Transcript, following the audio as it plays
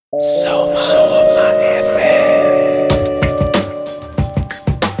This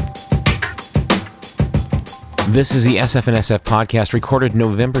is the SF&SF podcast recorded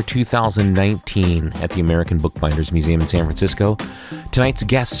November 2019 at the American Bookbinders Museum in San Francisco. Tonight's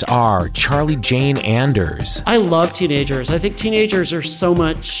guests are Charlie Jane Anders. I love teenagers. I think teenagers are so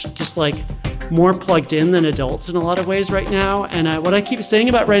much just like more plugged in than adults in a lot of ways right now. And what I keep saying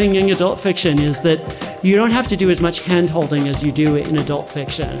about writing young adult fiction is that you don't have to do as much hand-holding as you do in adult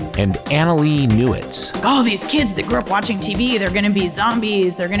fiction. And Annalee Newitz. Oh, these kids that grew up watching TV, they're going to be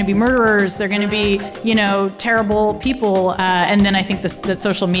zombies, they're going to be murderers, they're going to be, terrible people. And then I think that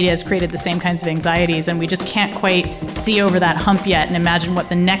social media has created the same kinds of anxieties, and we just can't quite see over that hump yet and imagine what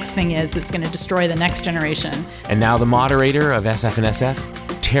the next thing is that's going to destroy the next generation. And now the moderator of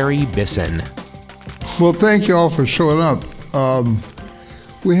SF&SF, Terry Bisson. Well, thank you all for showing up.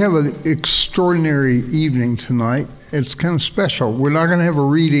 We have an extraordinary evening tonight. It's kind of special. We're not going to have a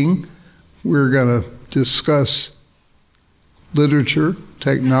reading. We're going to discuss literature,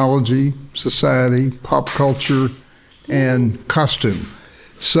 technology, society, pop culture, and costume.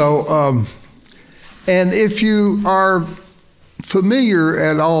 So, and if you are familiar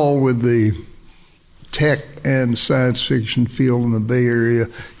at all with the tech and science fiction field in the Bay Area,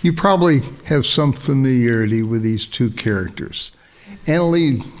 you probably have some familiarity with these two characters.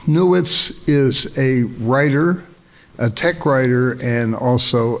 Annalee Newitz is a writer, a tech writer, and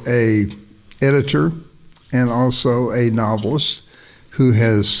also a editor, and also a novelist who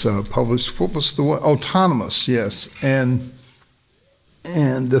has published, what was the one? Autonomous, yes, and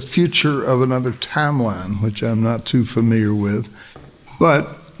The Future of Another Timeline, which I'm not too familiar with, but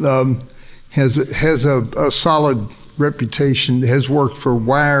has a solid reputation, has worked for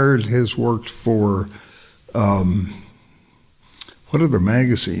Wired, has worked for, what other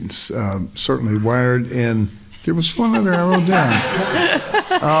magazines? Certainly Wired, and there was one other I wrote down.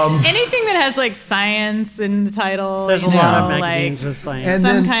 Anything that has like science in the title. There's a lot of magazines with science.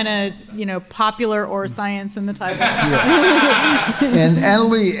 And some kind of, popular or science in the title. Yeah. And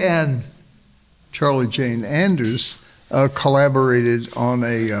Annalee and Charlie Jane Anders collaborated on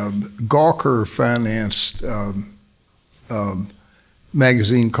a Gawker-financed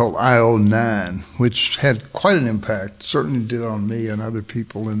magazine called IO9, which had quite an impact, certainly did on me and other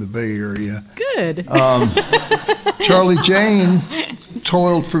people in the Bay Area. Good. Charlie Jane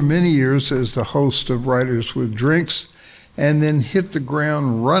toiled for many years as the host of Writers with Drinks, and then hit the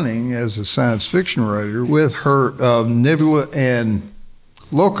ground running as a science fiction writer with her Nebula and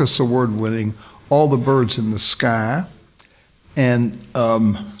Locus Award winning All the Birds in the Sky. And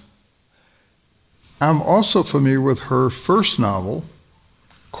I'm also familiar with her first novel,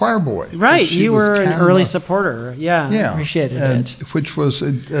 Choir Boy. Right, you were an early supporter. Yeah, appreciated it. Which was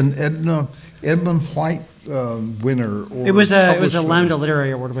an Edmund White winner. Or it was a Lambda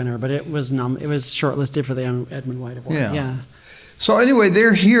Literary Award winner, but it was shortlisted for the Edmund White Award. Yeah. So anyway,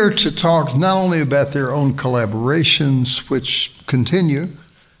 they're here to talk not only about their own collaborations, which continue,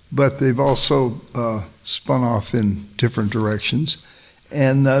 but they've also spun off in different directions.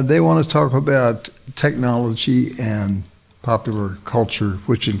 And they want to talk about technology and popular culture,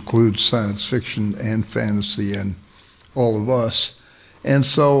 which includes science fiction and fantasy and all of us. And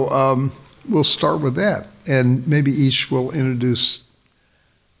so we'll start with that. And maybe each will introduce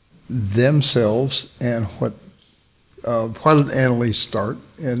themselves and what did Annalee start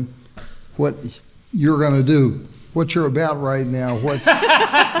and what you're going to do, what you're about right now.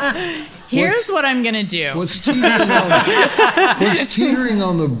 Here's what I'm going to do. What's teetering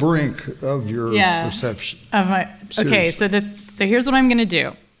on the brink of your perception? Okay, so here's what I'm going to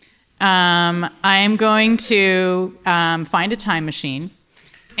do. I am going to find a time machine,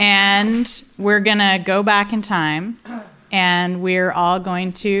 and we're going to go back in time, and we're all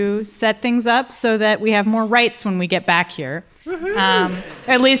going to set things up so that we have more rights when we get back here.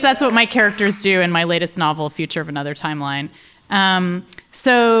 At least that's what my characters do in my latest novel, Future of Another Timeline.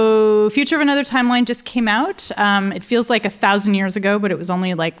 So Future of Another Timeline just came out. It feels like 1,000 years ago, but it was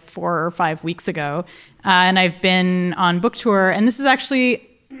only like 4 or 5 weeks ago. And I've been on book tour, and this is actually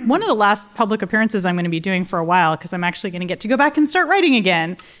one of the last public appearances I'm going to be doing for a while, because I'm actually going to get to go back and start writing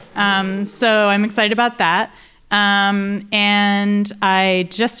again. So I'm excited about that. And I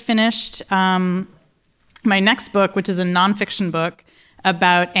just finished my next book, which is a nonfiction book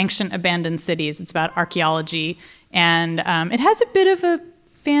about ancient abandoned cities. It's about archaeology. And it has a bit of a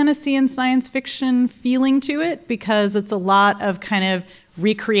fantasy and science fiction feeling to it, because it's a lot of kind of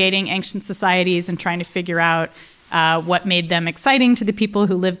recreating ancient societies and trying to figure out what made them exciting to the people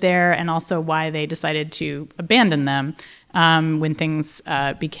who lived there, and also why they decided to abandon them when things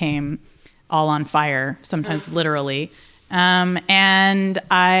became all on fire, sometimes literally. And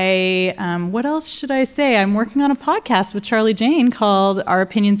what else should I say? I'm working on a podcast with Charlie Jane called Our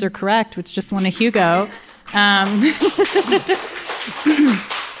Opinions Are Correct, which just won a Hugo.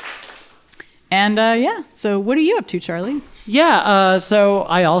 So what are you up to, Charlie? So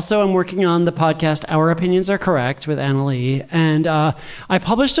I also am working on the podcast Our Opinions Are Correct with Annalee. And I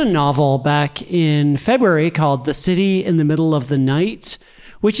published a novel back in February called The City in the Middle of the Night,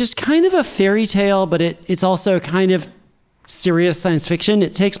 which is kind of a fairy tale, but it's also kind of serious science fiction.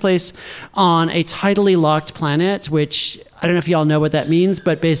 It takes place on a tidally locked planet, which I don't know if y'all know what that means,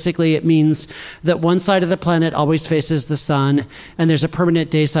 but basically it means that one side of the planet always faces the sun, and there's a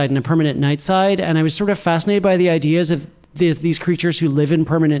permanent day side and a permanent night side. And I was sort of fascinated by the ideas of these creatures who live in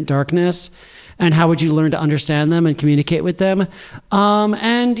permanent darkness, and how would you learn to understand them and communicate with them.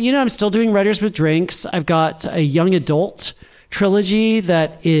 I'm still doing Writers with Drinks. I've got a young adult trilogy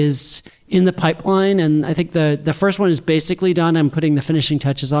that is in the pipeline, and I think the first one is basically done. I'm putting the finishing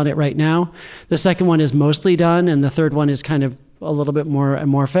touches on it right now. The second one is mostly done, and the third one is kind of a little bit more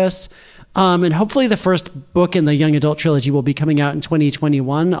amorphous. And hopefully the first book in the young adult trilogy will be coming out in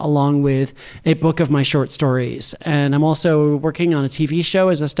 2021, along with a book of my short stories. And I'm also working on a TV show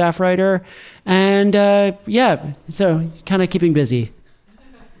as a staff writer, and so kind of keeping busy.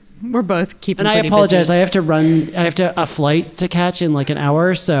 We're both keeping. And I apologize. Busy. I have a flight to catch in like an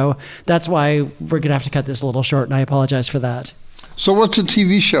hour, so that's why we're gonna have to cut this a little short. And I apologize for that. So, what's a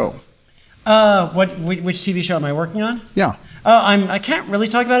TV show? Which TV show am I working on? Yeah. I can't really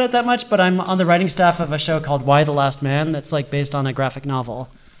talk about it that much, but I'm on the writing staff of a show called Why the Last Man. That's like based on a graphic novel.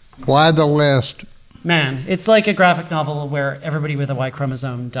 Why the Last Man? It's like a graphic novel where everybody with a Y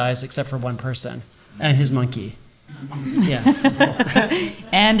chromosome dies except for one person and his monkey. Yeah.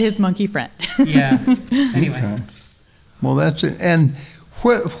 And his monkey friend. Yeah. Anyway. Okay. Well, that's it. And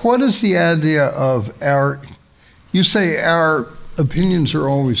what is the idea of you say our opinions are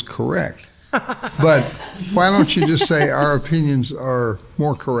always correct, but why don't you just say our opinions are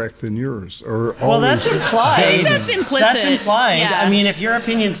more correct than yours? That's implied. That's implicit. That's implied. Yeah. I mean, if your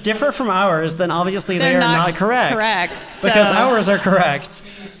opinions differ from ours, then obviously they are not correct. Because ours are correct.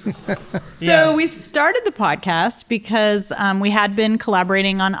 So we started the podcast because we had been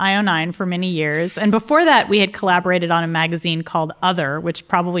collaborating on IO9 for many years. And before that, we had collaborated on a magazine called Other, which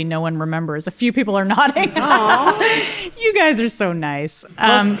probably no one remembers. A few people are nodding. You guys are so nice.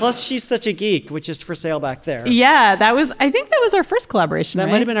 Plus, she's such a geek, which is for sale back there. Yeah, I think that was our first collaboration, That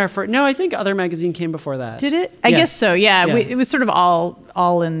right? might have been our first. No, I think Other magazine came before that. Did it? I guess so, yeah. Yeah. It was sort of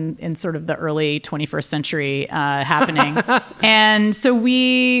all in sort of the early 21st century happening. And so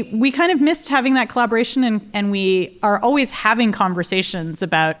we kind of missed having that collaboration, and we are always having conversations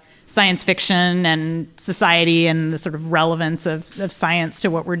about science fiction and society and the sort of relevance of science to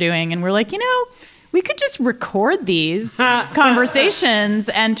what we're doing. And we're like, we could just record these conversations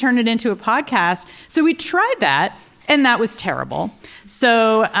and turn it into a podcast. So we tried that, and that was terrible.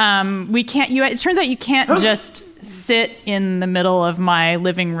 So it turns out you can't just sit in the middle of my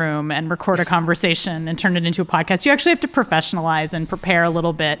living room and record a conversation and turn it into a podcast. You actually have to professionalize and prepare a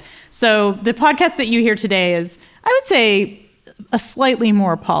little bit. So the podcast that you hear today is, I would say, a slightly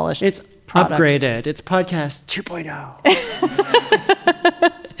more polished product. Upgraded. It's podcast 2.0.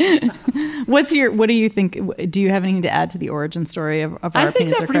 What do you think? Do you have anything to add to the origin story of our opinions? I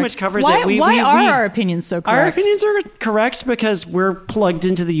think that pretty much covers it. Why are our opinions so correct? Our opinions are correct because we're plugged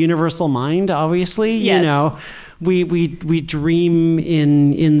into the universal mind, obviously. Yes. We dream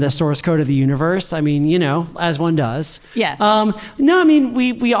in the source code of the universe. I mean, as one does. Yeah.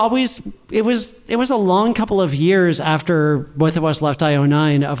 We always, it was a long couple of years after both of us left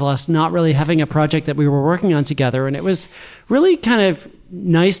IO9 of us not really having a project that we were working on together. And it was really kind of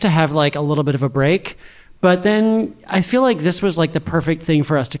nice to have like a little bit of a break. But then I feel like this was like the perfect thing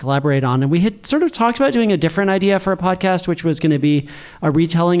for us to collaborate on. And we had sort of talked about doing a different idea for a podcast, which was going to be a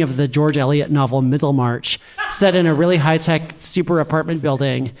retelling of the George Eliot novel Middlemarch, set in a really high-tech super apartment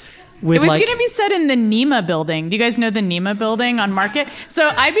building. It was going to be set in the NEMA building. Do you guys know the NEMA building on Market? So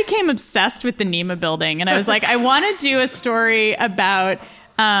I became obsessed with the NEMA building. And I was like, I want to do a story about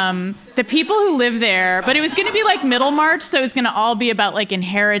the people who live there, but it was going to be like Middlemarch, so it was going to all be about like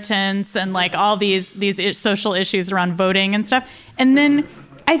inheritance and like all these social issues around voting and stuff. And then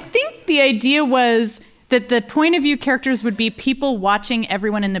I think the idea was that the point of view characters would be people watching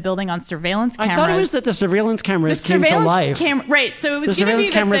everyone in the building on surveillance cameras. I thought it was that the surveillance cameras came to life. Right, so it was the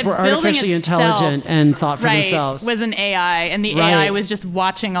surveillance cameras were artificially intelligent and thought for themselves. Was an AI, and the AI was just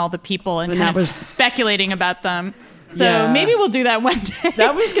watching all the people and kind of speculating about them. So maybe we'll do that one day.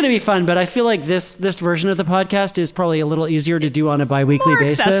 That was going to be fun, but I feel like this version of the podcast is probably a little easier to do on a bi-weekly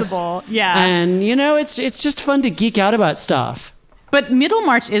basis. Accessible, yeah. And, it's just fun to geek out about stuff. But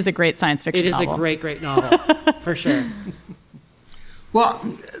Middlemarch is a great science fiction novel. It is a great, great novel, for sure. Well,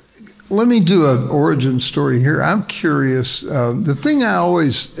 let me do an origin story here. I'm curious. The thing I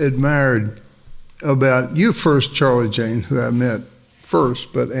always admired about you first, Charlie Jane, who I met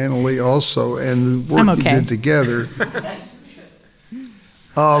first, but Annalee also, and the work you did together,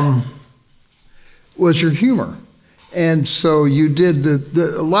 was your humor. And so you did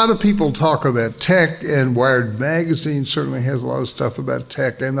a lot of people talk about tech, and Wired Magazine certainly has a lot of stuff about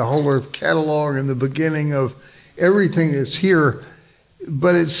tech, and the Whole Earth Catalog and the beginning of everything that's here.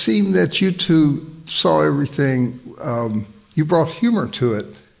 But it seemed that you two saw everything, you brought humor to it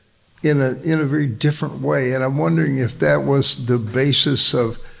in a very different way. And I'm wondering if that was the basis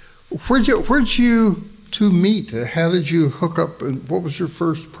of, where'd you two meet? How did you hook up, and what was your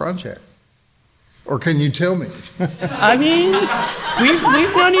first project? Or can you tell me? I mean,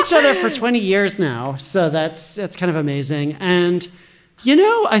 we've known each other for 20 years now, so that's kind of amazing. And,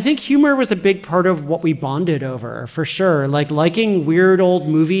 I think humor was a big part of what we bonded over, for sure. Like, liking weird old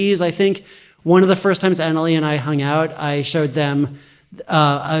movies. I think one of the first times Annalee and I hung out, I showed them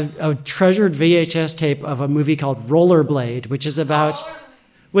a treasured VHS tape of a movie called Rollerblade, which is about,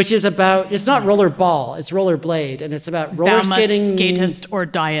 it's not rollerball, it's rollerblade, and it's about roller skating. Thou must skatest or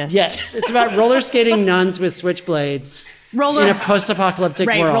diest. Yes, it's about roller skating nuns with switchblades in a post-apocalyptic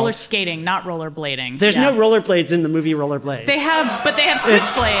world. Right, roller skating, not rollerblading. There's no rollerblades in the movie Rollerblade. They have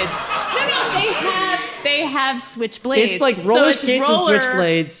switchblades. They have switchblades. It's like roller skates and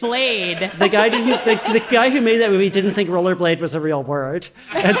switchblades. Blade. The guy who made that movie didn't think rollerblade was a real word,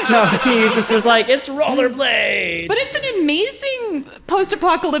 and so he just was like, "It's rollerblade." But it's an amazing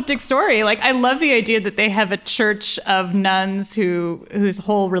post-apocalyptic story. Like, I love the idea that they have a church of nuns whose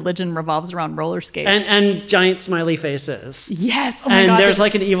whole religion revolves around roller skates and giant smiley faces. Yes. Oh my God. And there's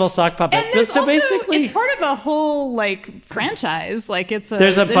like an evil sock puppet. And so basically, it's part of a whole franchise. Like,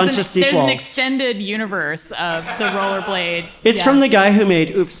 there's a bunch of sequels. There's an extended universe of the rollerblade. It's from the guy who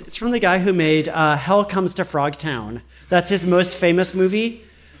made. It's from the guy who made Hell Comes to Frogtown. That's his most famous movie.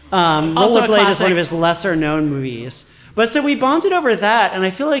 Rollerblade is one of his lesser known movies. But so we bonded over that, and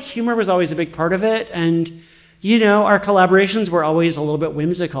I feel like humor was always a big part of it. And our collaborations were always a little bit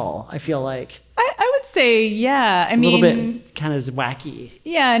whimsical. I feel like. I would say, yeah. I mean, a little bit kind of wacky.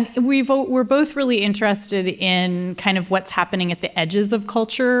 Yeah, and we're both really interested in kind of what's happening at the edges of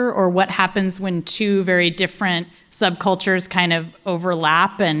culture, or what happens when two very different subcultures kind of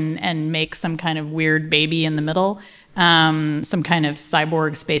overlap and make some kind of weird baby in the middle, some kind of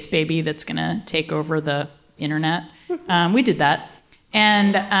cyborg space baby that's going to take over the internet. We did that.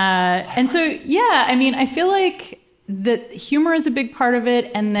 And so, yeah, I mean, I feel like that humor is a big part of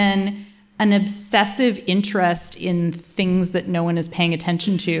it, and then an obsessive interest in things that no one is paying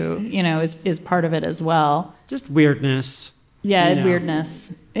attention to, is part of it as well. Just weirdness. Yeah,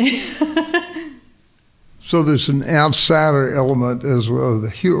 weirdness. So there's an outsider element as well.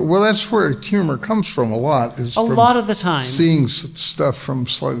 Well, that's where humor comes from a lot. A lot of the time. Seeing stuff from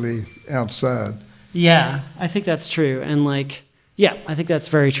slightly outside. Yeah, I think that's true. And I think that's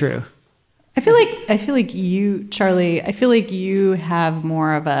very true. I feel like you, Charlie, you have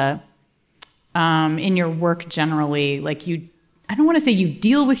more of a, in your work generally, I don't want to say you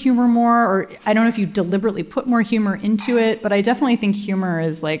deal with humor more, or I don't know if you deliberately put more humor into it, but I definitely think humor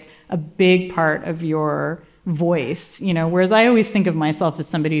is like a big part of your voice, whereas I always think of myself as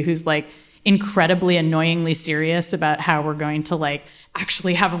somebody who's like incredibly annoyingly serious about how we're going to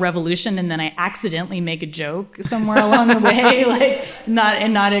actually have a revolution, and then I accidentally make a joke somewhere along the way,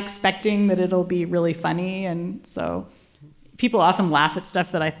 not expecting that it'll be really funny. And so people often laugh at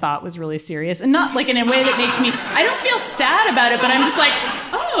stuff that I thought was really serious, and not in a way that makes me, I don't feel sad about it, but I'm just like,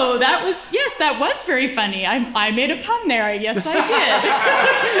 oh, that was very funny. I made a pun there. Yes, I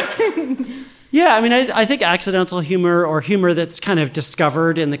did. Yeah, I mean, I think accidental humor, or humor that's kind of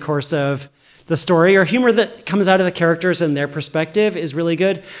discovered in the course of the story, or humor that comes out of the characters and their perspective, is really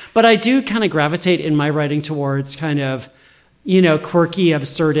good. But I do kind of gravitate in my writing towards kind of, quirky,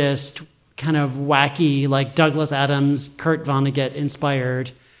 absurdist, kind of wacky, like Douglas Adams, Kurt Vonnegut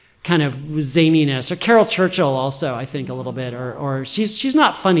inspired kind of zaniness. Or Carol Churchill also, I think, a little bit. Or she's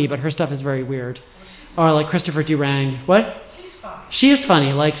not funny, but her stuff is very weird. Or like Christopher Durang. What? She's funny. She is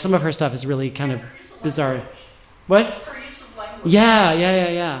funny. Like, some of her stuff is really kind of bizarre. What? Her use of language.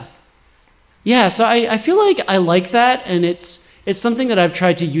 Yeah, so I feel like I like that, and it's it's something that I've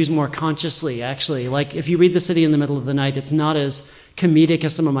tried to use more consciously, actually. Like, if you read The City in the Middle of the Night, it's not as comedic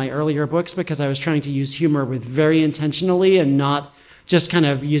as some of my earlier books because I was trying to use humor with very intentionally and not just kind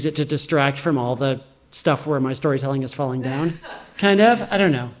of use it to distract from all the stuff where my storytelling is falling down, kind of. I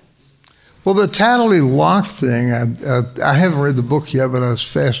don't know. Well, the tidally locked thing, I haven't read the book yet, but I was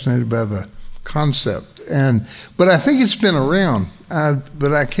fascinated by the concept. But I think it's been around,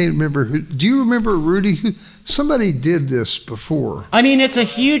 but I can't remember who. Do you remember, Rudy? Somebody did this before. I mean, it's a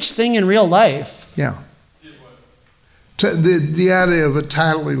huge thing in real life. Yeah. The idea of a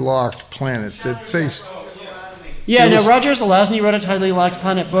tidally locked planet that faced... Yeah, no, Roger Zelazny wrote a tidally locked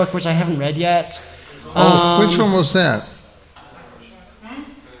planet book, which I haven't read yet. Which one was that?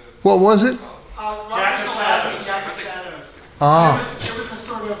 What was it? Jack of Shadows. It was a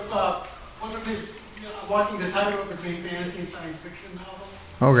sort of one of his walking the tightrope between fantasy and science fiction novels.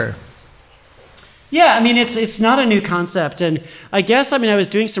 Okay. Yeah, I mean, it's not a new concept, and I guess, I was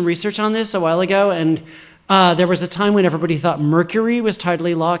doing some research on this a while ago, and there was a time when everybody thought Mercury was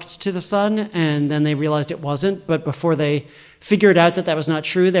tidally locked to the sun, and then they realized it wasn't. But before they figured out that was not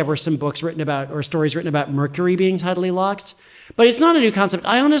true, there were some books written about, or stories written about Mercury being tidally locked. But it's not a new concept.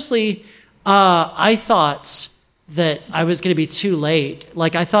 I honestly, I thought that I was going to be too late.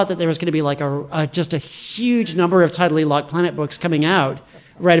 Like, I thought that there was going to be like just a huge number of tidally locked planet books coming out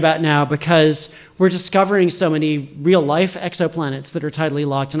right about now because we're discovering so many real life exoplanets that are tidally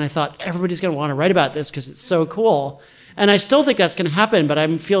locked, and I thought everybody's going to want to write about this because it's so cool. And I still think that's going to happen, but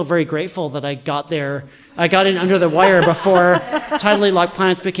I feel very grateful that I got there. I got in under the wire before tidally locked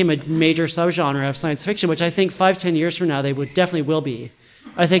planets became a major subgenre of science fiction, which I think 5-10 years from now they definitely will be.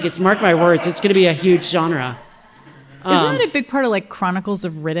 I think it's, mark my words, it's going to be a huge genre. Isn't that a big part of like Chronicles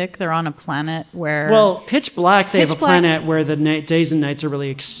of Riddick? They're on a planet where... Well, Pitch Black, they have a planet where the days and nights are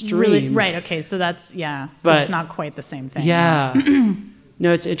really extreme. Right, okay, so that's, yeah. So it's not quite the same thing. Yeah.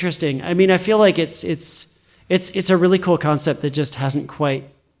 No, it's interesting. I mean, I feel like it's a really cool concept that just hasn't quite,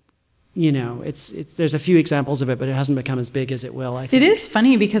 there's a few examples of it, but it hasn't become as big as it will, I think. It is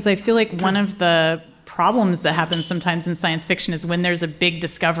funny because I feel like one of the problems that happens sometimes in science fiction is when there's a big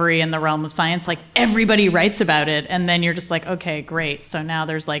discovery in the realm of science, like everybody writes about it, and then you're just like, okay, great. So now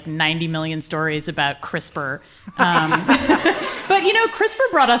there's like 90 million stories about CRISPR. But,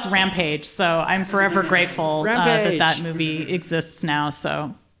 CRISPR brought us Rampage, so I'm forever grateful that movie exists now.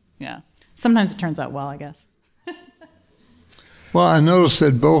 So, yeah. Sometimes it turns out well, I guess. Well, I noticed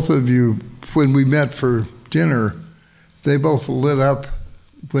that both of you, when we met for dinner, they both lit up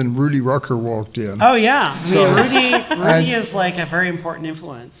when Rudy Rucker walked in. Oh, yeah. Rudy is like a very important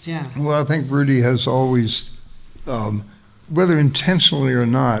influence, yeah. Well, I think Rudy has always, whether intentionally or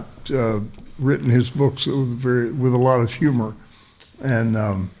not, written his books with a lot of humor. And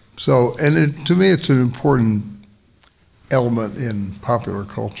to me, it's an important element in popular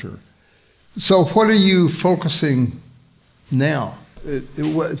culture. So what are you focusing now?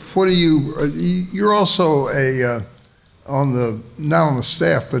 What are you, you're also not on the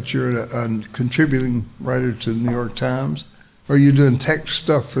staff, but you're a contributing writer to the New York Times. Are you doing tech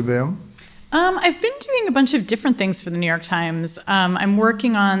stuff for them? I've been doing a bunch of different things for the New York Times. I'm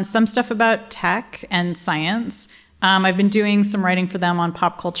working on some stuff about tech and science. I've been doing some writing for them on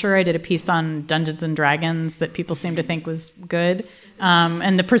pop culture. I did a piece on Dungeons and Dragons that people seem to think was good.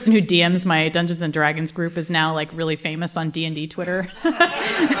 And the person who DMs my Dungeons and Dragons group is now like really famous on D&D Twitter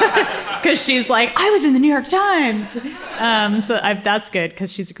because she's like, I was in the New York Times. That's good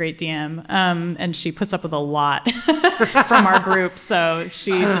because she's a great DM. And she puts up with a lot from our group. So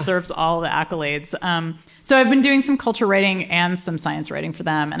she deserves all the accolades. So I've been doing some culture writing and some science writing for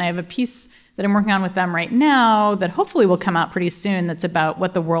them. And I have a piece that I'm working on with them right now that hopefully will come out pretty soon that's about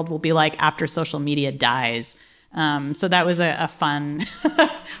what the world will be like after social media dies. So that was a fun,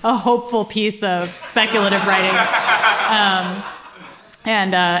 a hopeful piece of speculative writing.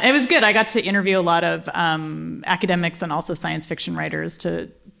 And it was good. I got to interview a lot of academics and also science fiction writers to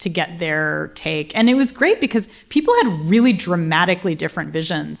get their take. And it was great because people had really dramatically different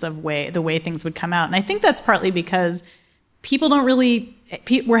visions of the way things would come out. And I think that's partly because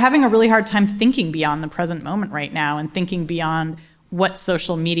we're having a really hard time thinking beyond the present moment right now and thinking beyond what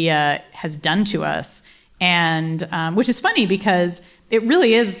social media has done to us. And which is funny because it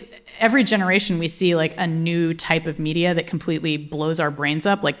really is, every generation we see like a new type of media that completely blows our brains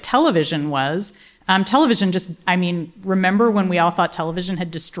up, like television was. Television remember when we all thought television had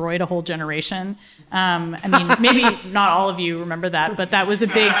destroyed a whole generation? Maybe not all of you remember that, but that was a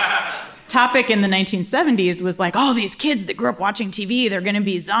big topic in the 1970s was like, oh, these kids that grew up watching TV, they're going to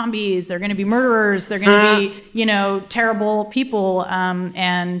be zombies, they're going to be murderers, they're going to be, terrible people.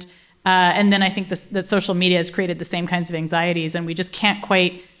 And then I think that social media has created the same kinds of anxieties, and we just can't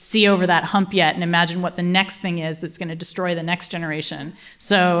quite see over that hump yet and imagine what the next thing is that's going to destroy the next generation.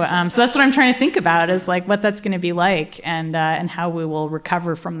 So that's what I'm trying to think about, is like what that's going to be like, and how we will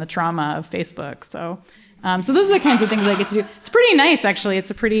recover from the trauma of Facebook. So those are the kinds of things I get to do. It's pretty nice, actually.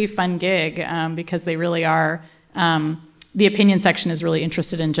 It's a pretty fun gig, because they really are. The opinion section is really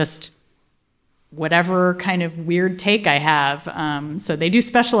interested in just whatever kind of weird take I have. So they do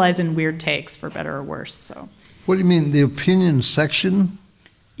specialize in weird takes, for better or worse. So. What do you mean, the opinion section?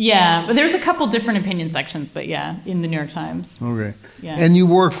 Yeah, but there's a couple different opinion sections, but yeah, in the New York Times. Okay. Yeah. And you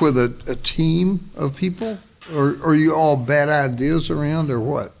work with a team of people? Or are you all bad ideas around, or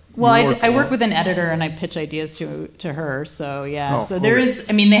what? Well, I work with an editor, and I pitch ideas to her. So yeah, Oh, so there okay. is.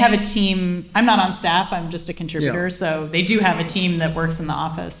 I mean, they have a team. I'm not on staff. I'm just a contributor. Yeah. So they do have a team that works in the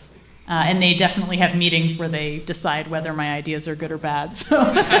office, and they definitely have meetings where they decide whether my ideas are good or bad. So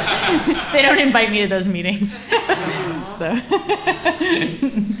they don't invite me to those meetings. So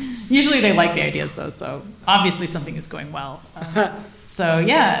usually they like the ideas, though. So obviously something is going well. So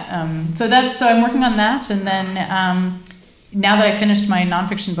yeah, so I'm working on that, and then now that I finished my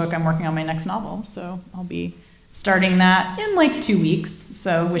nonfiction book, I'm working on my next novel. So I'll be starting that in like 2 weeks.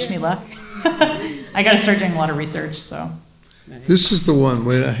 So wish me luck. I got to start doing a lot of research. So This is the one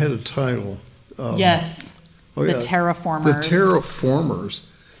where I had a title. yes, Oh, the yeah. terraformers. The terraformers.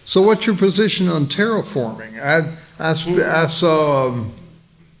 So what's your position on terraforming? I saw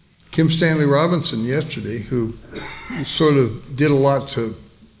Kim Stanley Robinson yesterday, who sort of did a lot to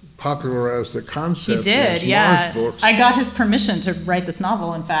popularize the concept. He did, in his yeah. Mars books. I got his permission to write this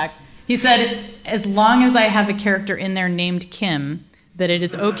novel, in fact. He said, as long as I have a character in there named Kim, that it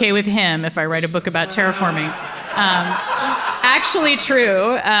is okay with him if I write a book about terraforming. Actually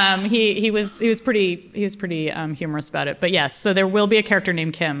true. He was pretty humorous about it. But yes, so there will be a character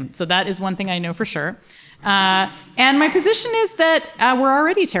named Kim. So that is one thing I know for sure. And my position is that we're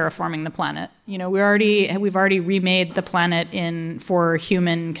already terraforming the planet. You know, we've already remade the planet for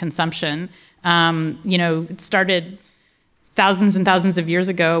human consumption. You know, it started thousands and thousands of years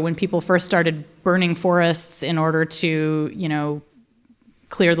ago when people first started burning forests in order to, you know,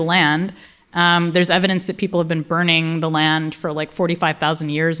 clear the land. There's evidence that people have been burning the land for like 45,000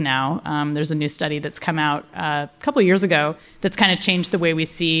 years now. There's a new study that's come out a couple of years ago that's kind of changed the way we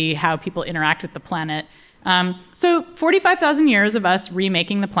see how people interact with the planet. So 45,000 years of us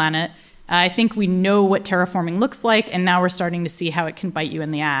remaking the planet. I think we know what terraforming looks like, and now we're starting to see how it can bite you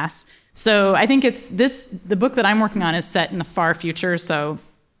in the ass. So I think the book that I'm working on is set in the far future, so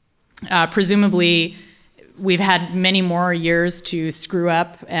presumably we've had many more years to screw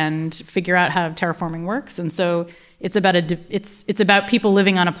up and figure out how terraforming works. And so it's about people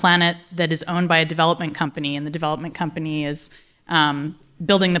living on a planet that is owned by a development company, and the development company is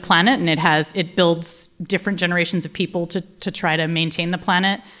building the planet, and it builds different generations of people to try to maintain the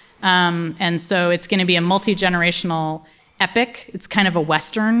planet. And so it's going to be a multi-generational epic. It's kind of a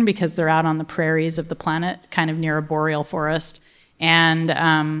Western because they're out on the prairies of the planet, kind of near a boreal forest. And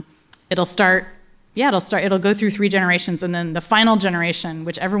it'll go through 3 generations, and then the final generation,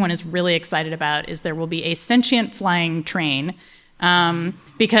 which everyone is really excited about, is there will be a sentient flying train,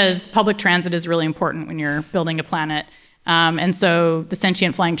 because public transit is really important when you're building a planet. And so the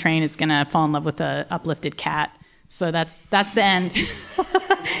sentient flying train is going to fall in love with an uplifted cat. So that's the end.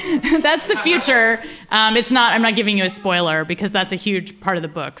 That's the future. I'm not giving you a spoiler because that's a huge part of the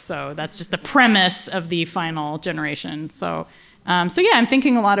book. So that's just the premise of the final generation. So yeah, I'm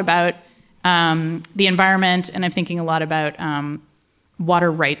thinking a lot about the environment, and I'm thinking a lot about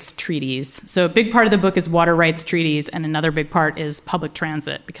water rights treaties. So a big part of the book is water rights treaties, and another big part is public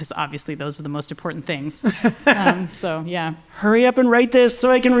transit, because obviously those are the most important things. So yeah. Hurry up and write this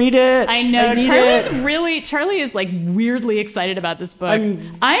so I can read it. I know. Charlie is like weirdly excited about this book. I'm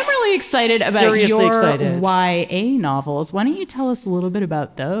really excited about your YA novels. Why don't you tell us a little bit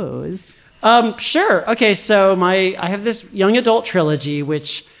about those? Sure. Okay, so I have this young adult trilogy,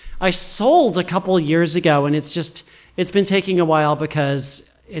 which I sold a couple years ago, and it's been taking a while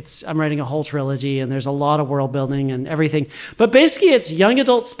because I'm writing a whole trilogy, and there's a lot of world building and everything. But basically, it's young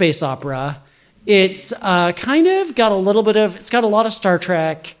adult space opera. It's kind of got it's got a lot of Star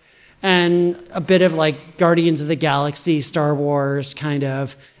Trek and a bit of like Guardians of the Galaxy, Star Wars kind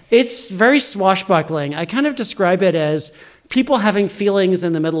of. It's very swashbuckling. I kind of describe it as people having feelings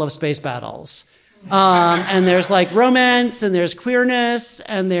in the middle of space battles. And there's like romance, and there's queerness,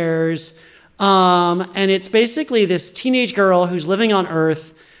 and and it's basically this teenage girl who's living on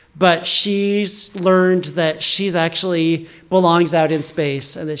Earth, but she's learned that she's actually belongs out in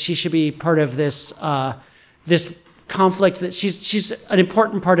space, and that she should be part of this conflict that she's an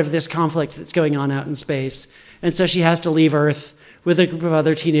important part of this conflict that's going on out in space. And so she has to leave Earth with a group of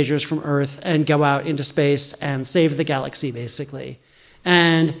other teenagers from Earth and go out into space and save the galaxy, basically.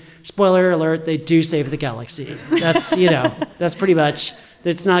 And spoiler alert, they do save the galaxy. That's, that's pretty much,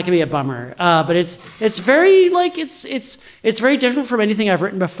 it's not gonna be a bummer. But it's very, it's very different from anything I've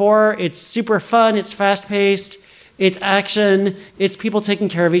written before. It's super fun, it's fast-paced, it's action, it's people taking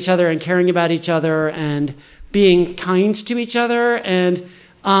care of each other and caring about each other and being kind to each other. And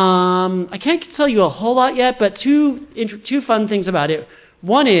I can't tell you a whole lot yet, but two fun things about it.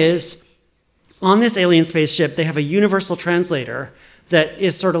 One is, on this alien spaceship, they have a universal translator that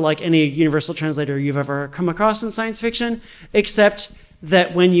is sort of like any universal translator you've ever come across in science fiction, except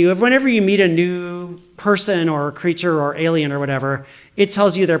that whenever you meet a new person or creature or alien or whatever, it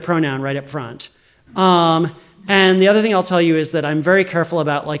tells you their pronoun right up front. And the other thing I'll tell you is that I'm very careful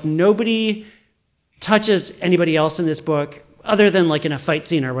about, nobody touches anybody else in this book, other than in a fight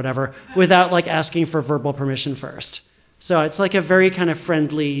scene or whatever, without asking for verbal permission first. So it's a very kind of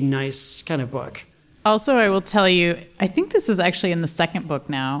friendly, nice kind of book. Also, I will tell you, I think this is actually in the second book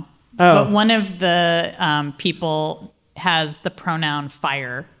now. Oh. But one of the people has the pronoun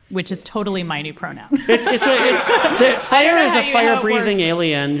fire, which is totally my new pronoun. Fire is a fire-breathing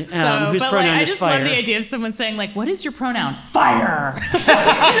alien whose pronoun is fire. I just love the idea of someone saying, what is your pronoun? Fire!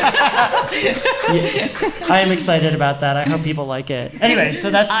 I am excited about that. I hope people like it. Anyway,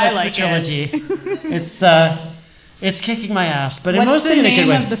 so that's the trilogy. It's kicking my ass, but mostly in a good way. What's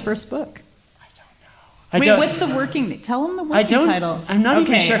the name of the first book? What's the working? Tell them the working title. I'm not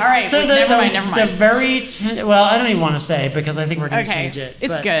even sure. All right. So never mind. I don't even want to say because I think we're going to change it.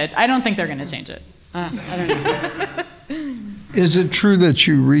 It's good. I don't think they're going to change it. I don't know. Is it true that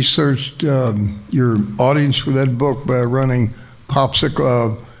you researched your audience for that book by running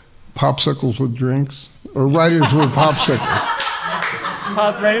popsicles with drinks, or writers with popsicles?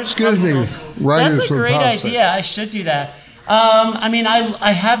 Excuse me, writers That's a with great popsicles. idea. I should do that.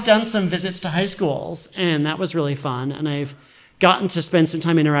 I have done some visits to high schools, and that was really fun. And I've gotten to spend some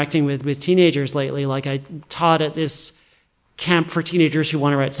time interacting with teenagers lately. I taught at this camp for teenagers who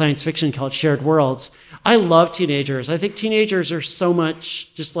want to write science fiction called Shared Worlds. I love teenagers. I think teenagers are so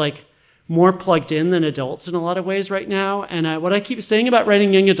much just more plugged in than adults in a lot of ways right now. And what I keep saying about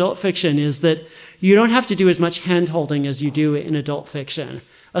writing young adult fiction is that you don't have to do as much hand-holding as you do in adult fiction,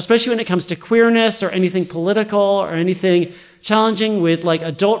 especially when it comes to queerness or anything political or anything challenging with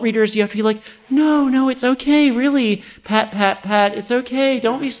adult readers. You have to be no, it's okay, really, pat, it's okay,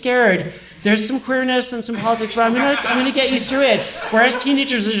 don't be scared. There's some queerness and some politics, but I'm gonna get you through it. Whereas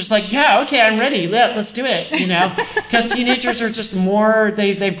teenagers are just yeah, okay, I'm ready, let's do it, because teenagers are just more,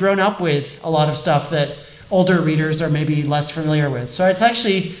 they've grown up with a lot of stuff that older readers are maybe less familiar with. So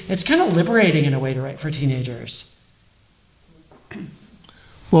it's kind of liberating in a way to write for teenagers.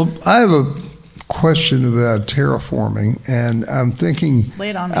 Well, I have a question about terraforming, and I'm thinking,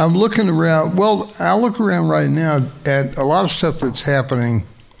 lay it on me. I'm looking around. Well, I look around right now at a lot of stuff that's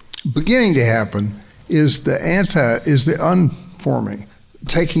beginning to happen, is the unforming,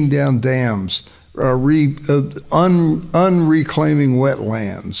 taking down dams, unreclaiming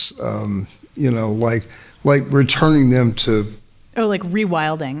wetlands, like returning them to. Oh,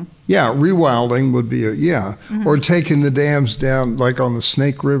 rewilding. Yeah, rewilding would be Mm-hmm. Or taking the dams down, on the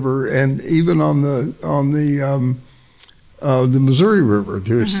Snake River, and even on the Missouri River,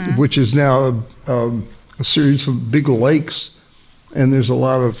 which is now a series of big lakes, and there's a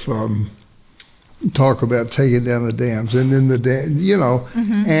lot of talk about taking down the dams, and then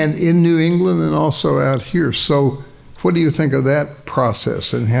Mm-hmm. and in New England and also out here. So, what do you think of that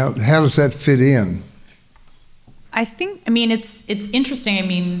process, and how does that fit in? I think, it's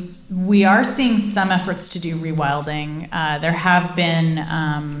interesting. We are seeing some efforts to do rewilding. There have been,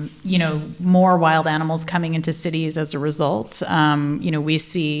 more wild animals coming into cities as a result. We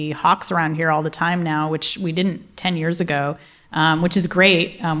see hawks around here all the time now, which we didn't 10 years ago, which is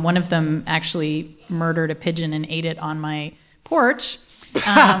great. One of them actually murdered a pigeon and ate it on my porch,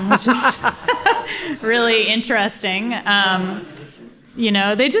 which is really interesting.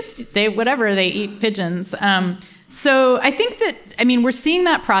 They eat pigeons. So I think that, we're seeing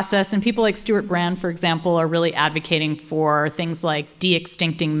that process, and people like Stuart Brand, for example, are really advocating for things like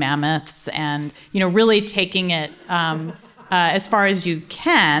de-extincting mammoths and, really taking it as far as you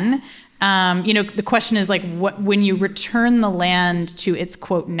can. The question is when you return the land to its,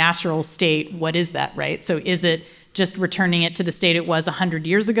 quote, natural state, what is that, right? So is it just returning it to the state it was 100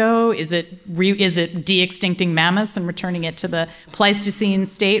 years ago? Is it de-extincting mammoths and returning it to the Pleistocene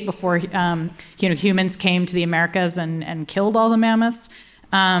state before humans came to the Americas and killed all the mammoths?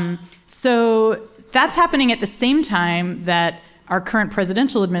 So that's happening at the same time that our current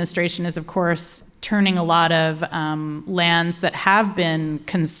presidential administration is, of course, turning a lot of lands that have been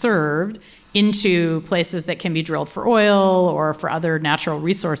conserved into places that can be drilled for oil or for other natural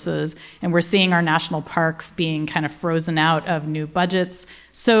resources. And we're seeing our national parks being kind of frozen out of new budgets.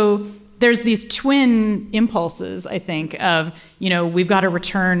 So there's these twin impulses, I think, of, we've got to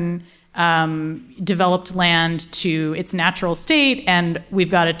return developed land to its natural state, and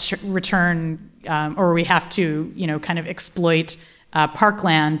we've got to return, or we have to, kind of exploit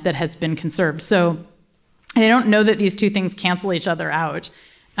parkland that has been conserved. So I don't know that these two things cancel each other out.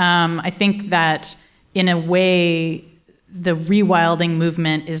 I think that in a way, the rewilding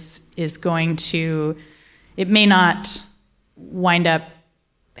movement is going to, it may not wind up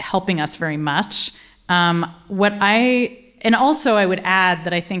helping us very much. And also I would add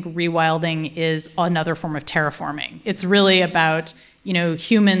that I think rewilding is another form of terraforming. It's really about,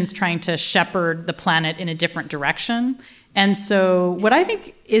 humans trying to shepherd the planet in a different direction. And so what I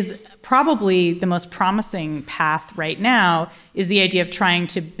think is probably the most promising path right now is the idea of trying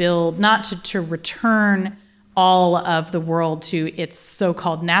to build, not to return all of the world to its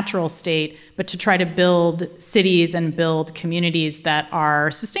so-called natural state, but to try to build cities and build communities that are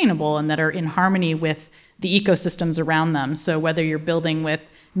sustainable and that are in harmony with the ecosystems around them. So whether you're building with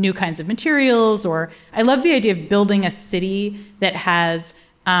new kinds of materials, or I love the idea of building a city that has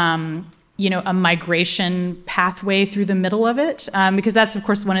a migration pathway through the middle of it, because that's, of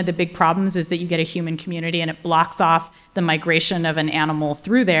course, one of the big problems is that you get a human community and it blocks off the migration of an animal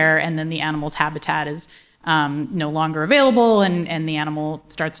through there, and then the animal's habitat is no longer available, and the animal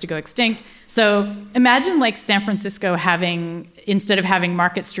starts to go extinct. So imagine like San Francisco having, instead of having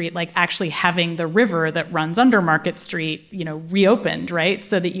Market Street, like actually having the river that runs under Market Street, reopened, right?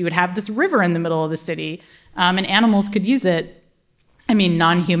 So that you would have this river in the middle of the city, and animals could use it. I mean,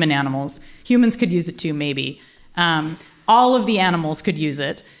 non-human animals. Humans could use it too, maybe. All of the animals could use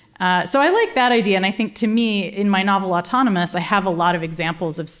it. So I like that idea. And I think, to me, in my novel Autonomous, I have a lot of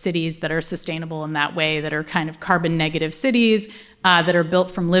examples of cities that are sustainable in that way, that are kind of carbon negative cities, that are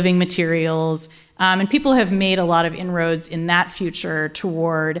built from living materials. And people have made a lot of inroads in that future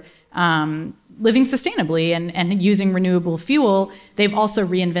toward living sustainably and using renewable fuel. They've also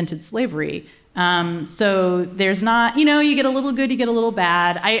reinvented slavery. So there's not, you get a little good, you get a little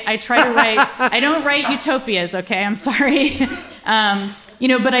bad. I try to write, I don't write utopias, okay? I'm sorry.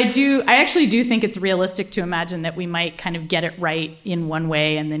 But I actually do think it's realistic to imagine that we might kind of get it right in one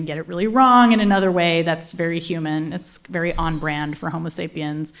way and then get it really wrong in another way. That's very human. It's very on brand for Homo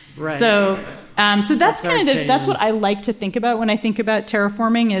sapiens. Right. So that's what I like to think about when I think about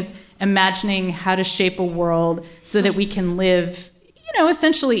terraforming, is imagining how to shape a world so that we can live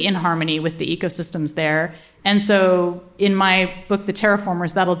essentially in harmony with the ecosystems there. And so in my book, The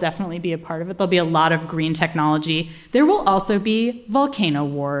Terraformers, that'll definitely be a part of it. There'll be a lot of green technology. There will also be volcano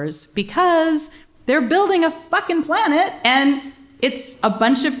wars, because they're building a fucking planet and it's a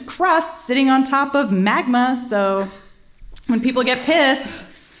bunch of crust sitting on top of magma. So when people get pissed,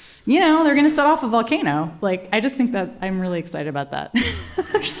 they're going to set off a volcano. Like, I just think that I'm really excited about that.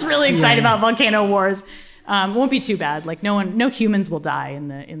 I'm just really excited about volcano wars. It won't be too bad. Like, no humans will die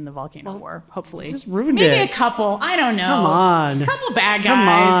in the volcano war, hopefully. Just ruined Maybe it. A couple. I don't know. Come on. A couple bad guys. Come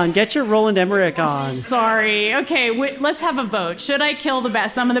on. Get your Roland Emmerich on. Sorry. Okay, let's have a vote. Should I kill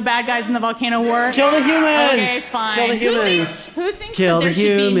some of the bad guys in the volcano war? Kill the humans. Okay, fine. Kill the humans. Who thinks kill that there the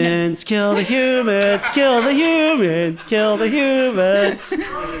should humans. Kill the humans. Kill the humans. Kill the humans.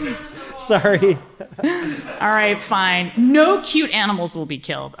 Sorry. All right, fine. No cute animals will be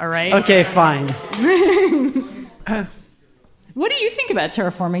killed, all right? Okay, fine. What do you think about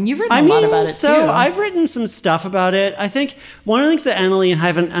terraforming? You've written a lot about it, too. I've written some stuff about it. I think one of the things that Annalee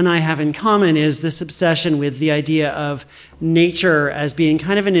and I have in common is this obsession with the idea of nature as being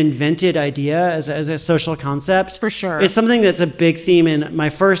kind of an invented idea, as a social concept. For sure. It's something that's a big theme in my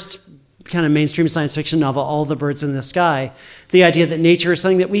first kind of mainstream science fiction novel, All the Birds in the Sky. The idea that nature is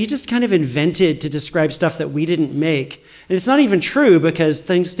something that we just kind of invented to describe stuff that we didn't make. And it's not even true, because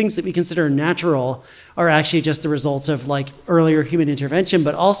things that we consider natural are actually just the results of like earlier human intervention.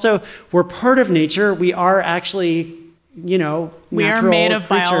 But also, we're part of nature. We are actually, we are made of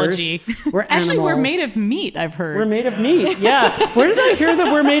creatures. biology. We're actually, animals. we're made of meat, I've heard. We're made of meat, yeah. Where did I hear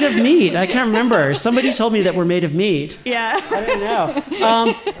that we're made of meat? I can't remember. Somebody told me that we're made of meat. Yeah. I don't know.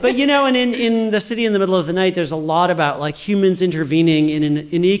 But, and in The City in the Middle of the Night, there's a lot about like humans intervening in an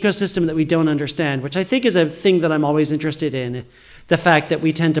ecosystem that we don't understand, which I think is a thing that I'm always interested in. The fact that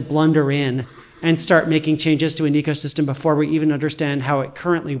we tend to blunder in and start making changes to an ecosystem before we even understand how it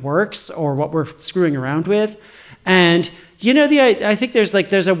currently works or what we're screwing around with. And, I think there's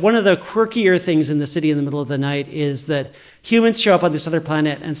one of the quirkier things in the city in the middle of the night is that humans show up on this other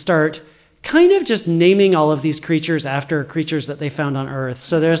planet and start kind of just naming all of these creatures after creatures that they found on Earth.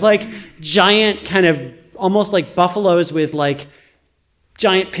 So there's like giant kind of almost like buffaloes with like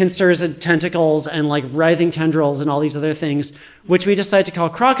giant pincers and tentacles and like writhing tendrils and all these other things, which we decide to call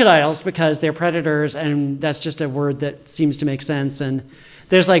crocodiles because they're predators, and that's just a word that seems to make sense. And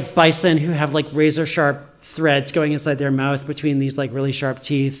there's like bison who have like razor sharp threads going inside their mouth between these like really sharp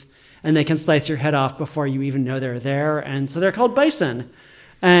teeth, and they can slice your head off before you even know they're there. And so they're called bison.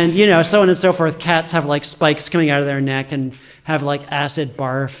 And, so on and so forth. Cats have like spikes coming out of their neck and have like acid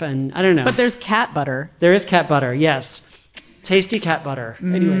barf, and I don't know. But there's cat butter. There is cat butter, yes. Tasty cat butter.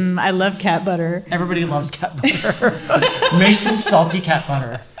 Anyway. I love cat butter. Everybody loves cat butter. Mason salty cat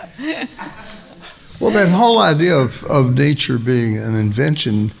butter. Well, that whole idea of nature being an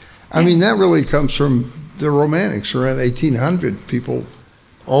invention, I mean, that really comes from the Romantics around 1800. People,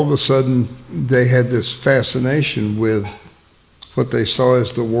 all of a sudden, they had this fascination with what they saw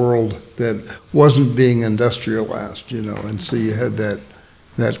as the world that wasn't being industrialized, and so you had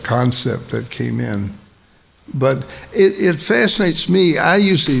that concept that came in. But it fascinates me. I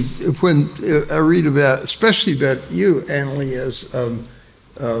usually, when I read about, especially about you, Annalee, as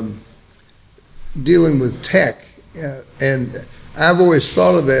dealing with tech, and I've always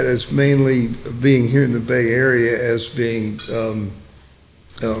thought of that as mainly being here in the Bay Area as being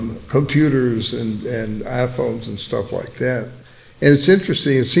computers and iPhones and stuff like that. And it's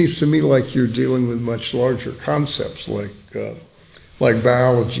interesting. It seems to me like you're dealing with much larger concepts like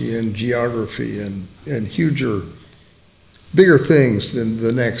biology and geography and bigger things than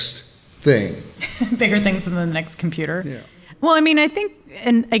the next thing. Bigger things than the next computer. Yeah. Well, I mean, I think,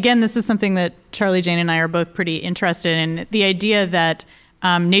 and again, this is something that Charlie, Jane, and I are both pretty interested in, the idea that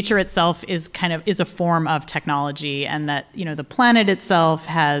nature itself is a form of technology, and that, the planet itself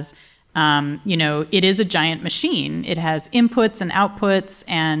has, it is a giant machine. It has inputs and outputs,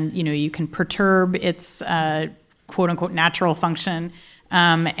 and, you can perturb its quote unquote natural function.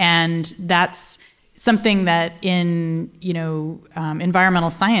 And that's something that in, environmental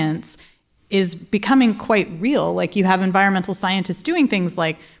science is becoming quite real. Like, you have environmental scientists doing things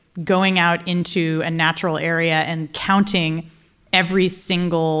like going out into a natural area and counting every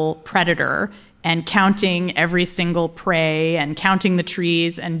single predator and counting every single prey and counting the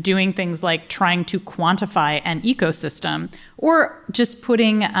trees and doing things like trying to quantify an ecosystem, or just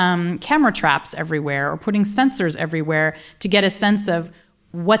putting camera traps everywhere or putting sensors everywhere to get a sense of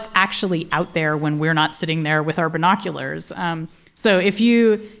what's actually out there when we're not sitting there with our binoculars. So if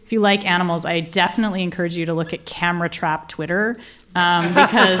you like animals, I definitely encourage you to look at camera trap Twitter,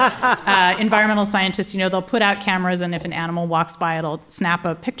 because environmental scientists, they'll put out cameras, and if an animal walks by, it'll snap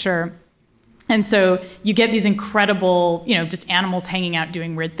a picture. And so you get these incredible, just animals hanging out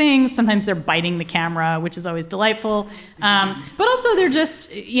doing weird things. Sometimes they're biting the camera, which is always delightful. But also they're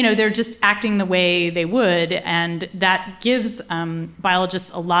just acting the way they would. And that gives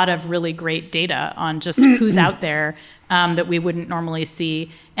biologists a lot of really great data on just who's out there that we wouldn't normally see.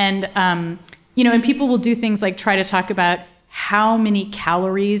 And, and people will do things like try to talk about how many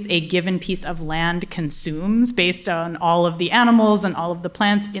calories a given piece of land consumes based on all of the animals and all of the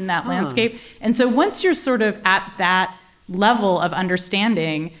plants in that landscape. And so once you're sort of at that level of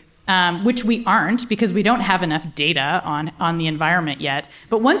understanding, which we aren't because we don't have enough data on the environment yet,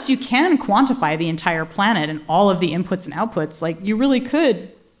 but once you can quantify the entire planet and all of the inputs and outputs, like, you really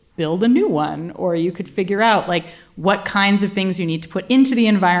could build a new one, or you could figure out like what kinds of things you need to put into the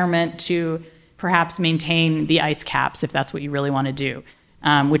environment to perhaps maintain the ice caps, if that's what you really want to do,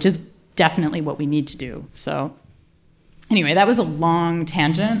 which is definitely what we need to do. So anyway, that was a long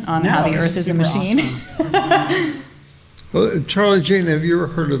tangent on how the Earth is a machine. Awesome. Well, Charlie, Jane, have you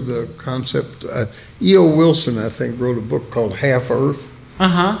ever heard of the concept? E.O. Wilson, I think, wrote a book called Half Earth.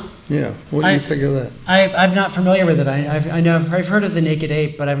 Uh-huh. Yeah. What do you think of that? I'm not familiar with it. I've heard of The Naked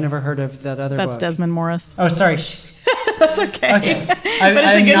Ape, but I've never heard of that other book. That's Desmond Morris. Oh, sorry. That's okay. But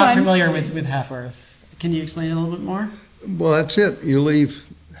I'm not familiar with Half Earth. Can you explain it a little bit more? Well, that's it. You leave.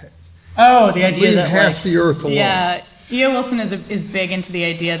 Oh, the idea that half the Earth alone. Yeah. E.O. Wilson is big into the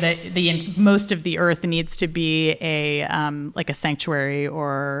idea that most of the Earth needs to be a sanctuary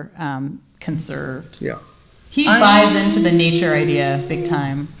or conserved. Yeah. He buys into the nature idea big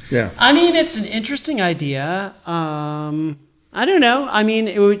time. Yeah. I mean, it's an interesting idea. I don't know. I mean,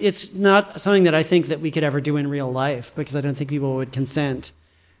 it's not something that I think that we could ever do in real life, because I don't think people would consent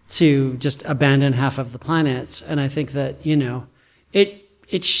to just abandon half of the planet. And I think that,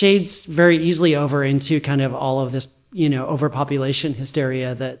 it shades very easily over into kind of all of this, overpopulation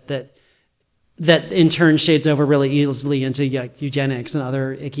hysteria that that in turn shades over really easily into eugenics and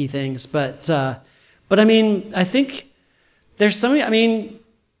other icky things. But I mean, I think there's something. I mean,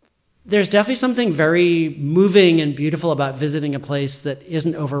 there's definitely something very moving and beautiful about visiting a place that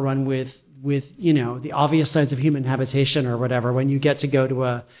isn't overrun with the obvious signs of human habitation or whatever. When you get to go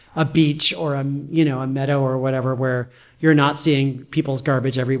to a beach or a meadow or whatever where you're not seeing people's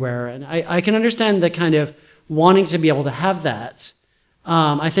garbage everywhere, and I can understand the kind of wanting to be able to have that.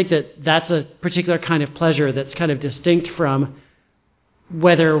 I think that's a particular kind of pleasure that's kind of distinct from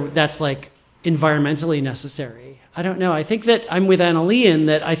whether that's like environmentally necessary. I don't know. I think that I'm with Annalee in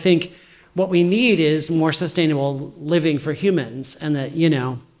that I think what we need is more sustainable living for humans, and that,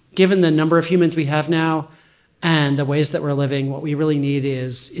 given the number of humans we have now and the ways that we're living, what we really need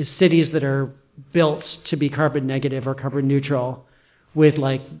is cities that are built to be carbon negative or carbon neutral with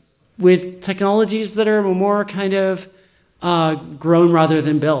technologies that are more kind of grown rather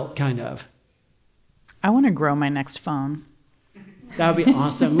than built, kind of. I want to grow my next phone. That would be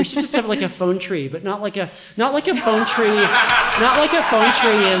awesome. We should just have like a phone tree, but not like a phone tree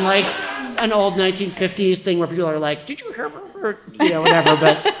in like an old 1950s thing where people are like, "Did you hear?" Or, whatever.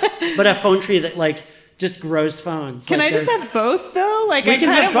 But a phone tree that like just grows phones. Can I just have both though? Like, I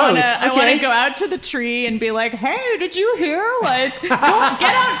kind of want to. I want to go out to the tree and be like, "Hey, did you hear? Like, get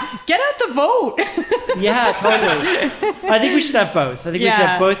out the vote." Yeah, totally. I think we should have both. I think we should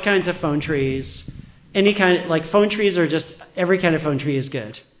have both kinds of phone trees. Any kind, like phone trees are just, every kind of phone tree is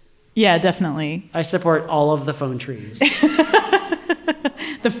good. Yeah, definitely. I support all of the phone trees.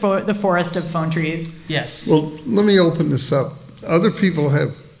 The forest of phone trees. Yes. Well, let me open this up. Other people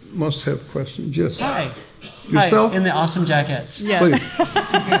must have questions. Yes. Hi. Yourself? Hi, in the awesome jackets. Yeah. Please.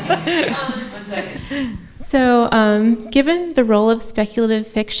 1 second. So, given the role of speculative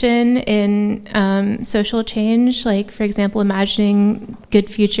fiction in social change, like, for example, imagining good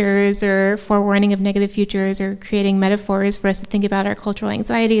futures or forewarning of negative futures or creating metaphors for us to think about our cultural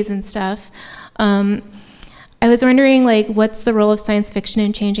anxieties and stuff, I was wondering, like, what's the role of science fiction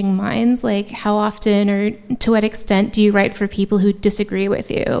in changing minds? Like, how often or to what extent do you write for people who disagree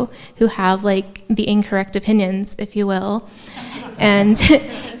with you, who have, like, the incorrect opinions, if you will? And,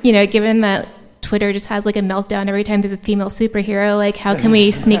 given that Twitter just has like a meltdown every time there's a female superhero, like how can we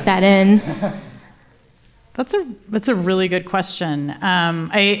sneak that in? That's a really good question.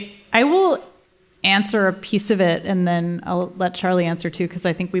 I will answer a piece of it and then I'll let Charlie answer too, because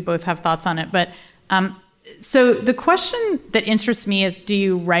I think we both have thoughts on it. But so the question that interests me is, do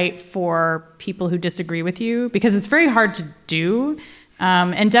you write for people who disagree with you? Because it's very hard to do.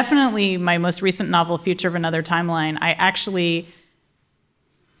 And definitely my most recent novel, Future of Another Timeline,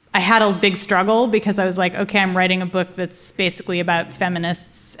 I had a big struggle because I was like, okay, I'm writing a book that's basically about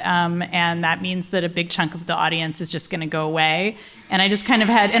feminists, and that means that a big chunk of the audience is just going to go away. And I just kind of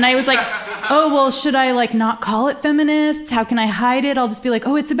and I was like, oh, well, should I like not call it feminists? How can I hide it? I'll just be like,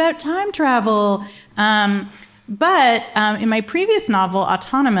 oh, it's about time travel. But in my previous novel,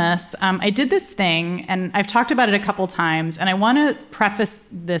 Autonomous, I did this thing, and I've talked about it a couple times, and I want to preface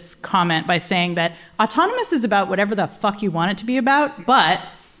this comment by saying that Autonomous is about whatever the fuck you want it to be about, but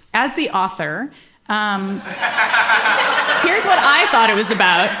as the author, here's what I thought it was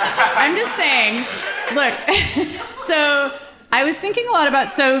about. I'm just saying, look, so I was thinking a lot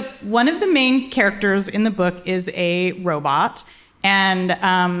about, so one of the main characters in the book is a robot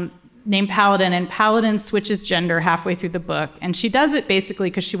and named Paladin, and Paladin switches gender halfway through the book, and she does it basically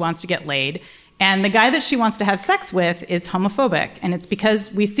because she wants to get laid. And the guy that she wants to have sex with is homophobic. And it's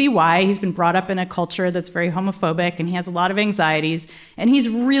because we see why. He's been brought up in a culture that's very homophobic, and he has a lot of anxieties, and he's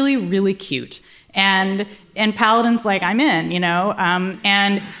really, really cute. And Paladin's like, I'm in,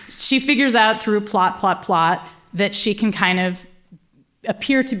 and she figures out through plot that she can kind of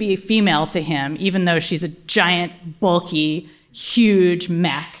appear to be a female to him, even though she's a giant, bulky, huge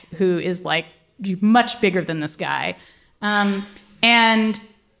mech who is like much bigger than this guy.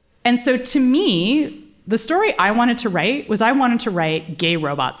 And so to me, the story I wanted to write was I wanted to write gay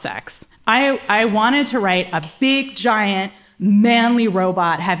robot sex. I wanted to write a big, giant, manly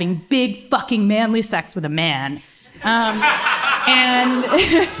robot having big, fucking manly sex with a man. And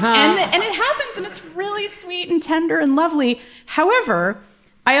it happens, and it's really sweet and tender and lovely. However,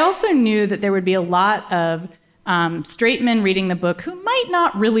 I also knew that there would be a lot of straight men reading the book who might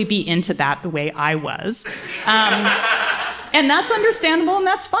not really be into that the way I was. And that's understandable, and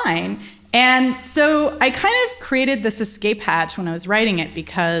that's fine. And so I kind of created this escape hatch when I was writing it,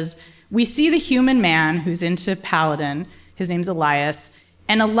 because we see the human man who's into Paladin. His name's Elias.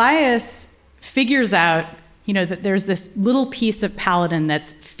 And Elias figures out, that there's this little piece of Paladin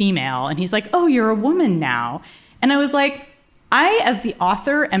that's female. And he's like, oh, you're a woman now. And I was like, I, as the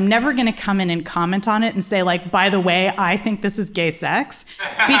author, am never going to come in and comment on it and say, like, by the way, I think this is gay sex,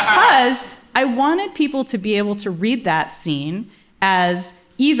 because I wanted people to be able to read that scene as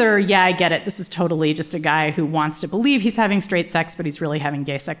either, yeah, I get it, this is totally just a guy who wants to believe he's having straight sex, but he's really having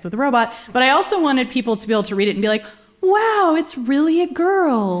gay sex with a robot. But I also wanted people to be able to read it and be like, wow, it's really a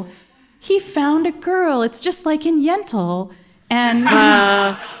girl. He found a girl. It's just like in Yentl. And,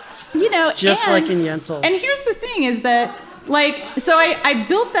 like in Yentl. And here's the thing is that, like, so I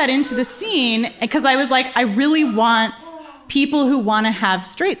built that into the scene because I was like, I really want people who want to have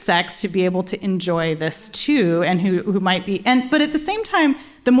straight sex to be able to enjoy this too, and who might be, but at the same time,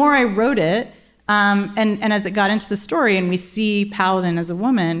 the more I wrote it, and as it got into the story, and we see Paladin as a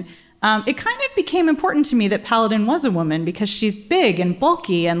woman, it kind of became important to me that Paladin was a woman because she's big and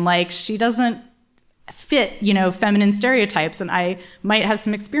bulky, and like she doesn't fit, feminine stereotypes, and I might have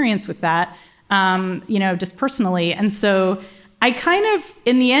some experience with that, just personally, and so I kind of,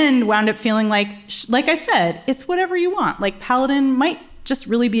 in the end, wound up feeling like I said, it's whatever you want. Like, Paladin might just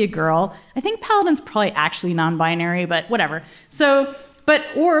really be a girl. I think Paladin's probably actually non-binary, but whatever. So,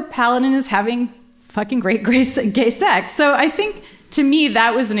 or Paladin is having fucking great gay sex. So I think, to me,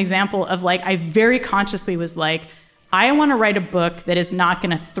 that was an example of, like, I very consciously was like, I want to write a book that is not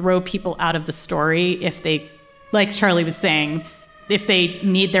going to throw people out of the story if they, like Charlie was saying, if they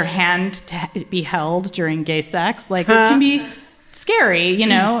need their hand to be held during gay sex. Like, it can be scary,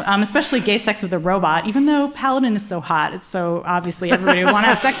 especially gay sex with a robot, even though Paladin is so hot. It's so obviously everybody would want to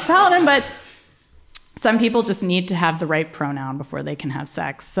have sex with Paladin, but some people just need to have the right pronoun before they can have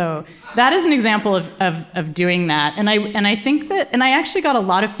sex. So that is an example of doing that. And I think that, and I actually got a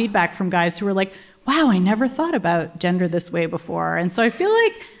lot of feedback from guys who were like, wow, I never thought about gender this way before. And so I feel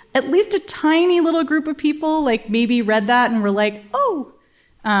like at least a tiny little group of people like maybe read that and were like, oh,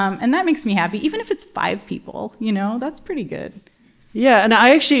 and that makes me happy. Even if it's 5 people, that's pretty good. Yeah, and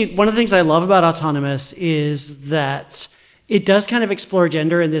one of the things I love about Autonomous is that it does kind of explore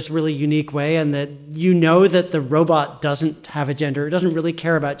gender in this really unique way, and that that the robot doesn't have a gender, it doesn't really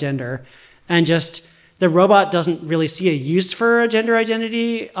care about gender, and just the robot doesn't really see a use for a gender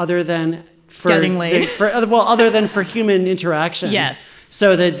identity other than for getting laid. Other than for human interaction. Yes.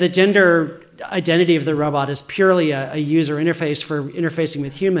 So the gender identity of the robot is purely a user interface for interfacing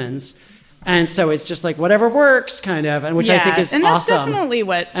with humans. And so it's just like whatever works, kind of, and which I think is awesome. And that's definitely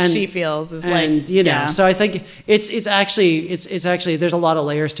what she feels is like. So I think it's actually there's a lot of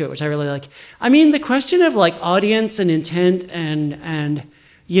layers to it, which I really like. I mean, the question of like audience and intent and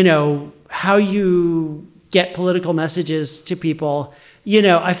how you get political messages to people.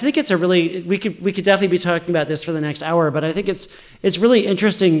 I think it's we could definitely be talking about this for the next hour, but I think it's really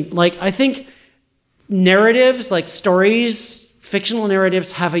interesting. Like, I think narratives, like stories, fictional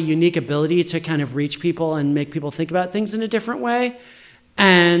narratives, have a unique ability to kind of reach people and make people think about things in a different way.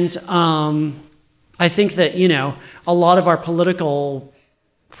 And I think that, a lot of our political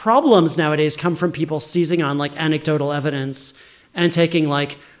problems nowadays come from people seizing on like anecdotal evidence and taking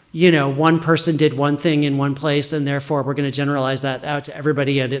like, one person did one thing in one place, and therefore we're going to generalize that out to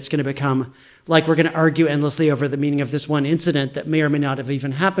everybody, and it's going to become like we're going to argue endlessly over the meaning of this one incident that may or may not have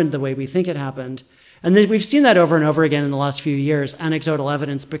even happened the way we think it happened. And then we've seen that over and over again in the last few years, anecdotal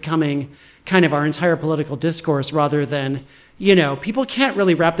evidence becoming kind of our entire political discourse rather than, people can't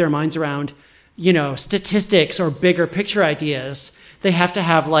really wrap their minds around, statistics or bigger picture ideas. They have to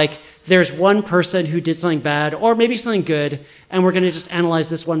have like, there's one person who did something bad or maybe something good, and we're going to just analyze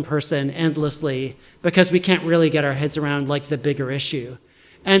this one person endlessly because we can't really get our heads around like the bigger issue.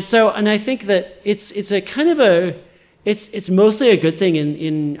 And I think that it's a kind of it's mostly a good thing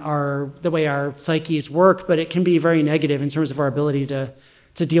in the way our psyches work, but it can be very negative in terms of our ability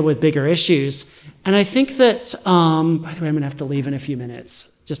to deal with bigger issues. And I think that, by the way, I'm going to have to leave in a few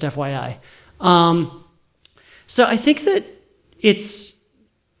minutes, just FYI. So I think that it's,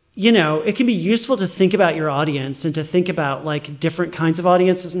 it can be useful to think about your audience and to think about like different kinds of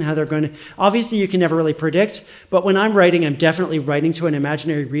audiences and how they're going to, obviously you can never really predict, but when I'm writing, I'm definitely writing to an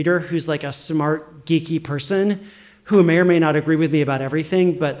imaginary reader who's like a smart, geeky person who may or may not agree with me about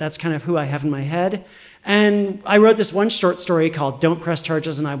everything, but that's kind of who I have in my head. And I wrote this one short story called Don't Press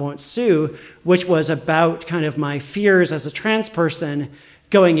Charges and I Won't Sue, which was about kind of my fears as a trans person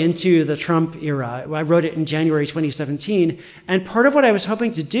going into the Trump era. I wrote it in January 2017. And part of what I was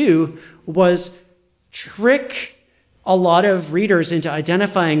hoping to do was trick a lot of readers into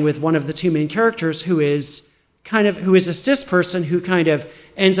identifying with one of the two main characters who is a cis person who kind of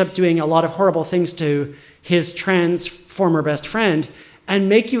ends up doing a lot of horrible things to his trans former best friend, and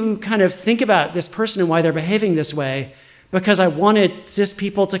make you kind of think about this person and why they're behaving this way, because I wanted cis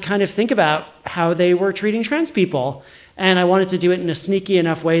people to kind of think about how they were treating trans people. And I wanted to do it in a sneaky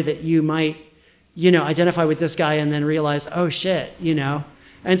enough way that you might, identify with this guy and then realize, oh shit,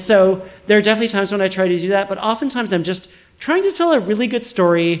 And so there are definitely times when I try to do that, but oftentimes I'm just trying to tell a really good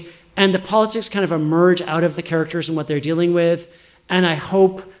story, and the politics kind of emerge out of the characters and what they're dealing with. And I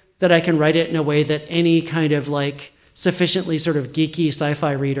hope that I can write it in a way that any kind of sufficiently sort of geeky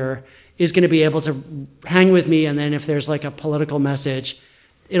sci-fi reader is going to be able to hang with me. And then if there's a political message,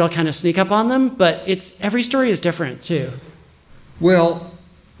 it'll kind of sneak up on them. But every story is different too. Well,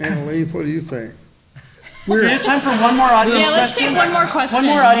 Annalee, what do you think? Do we have time for one more audience question? Let's take one more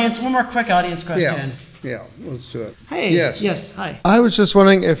question. One more quick audience question. Yeah, let's do it. Hey. Yes. Hi. I was just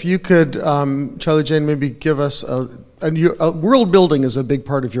wondering if you could, Charlie Jane, maybe give us world building is a big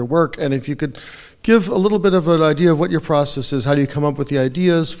part of your work, and if you could give a little bit of an idea of what your process is, how do you come up with the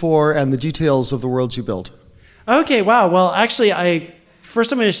ideas for and the details of the worlds you build? Okay, wow. Well, actually,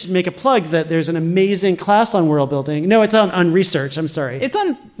 First, I'm going to make a plug that there's an amazing class on world building. No, it's on research. I'm sorry. It's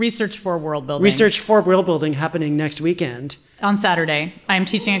on research for world building. Research for world building happening next weekend. On Saturday, I'm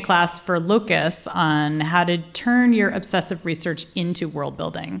teaching a class for Locus on how to turn your obsessive research into world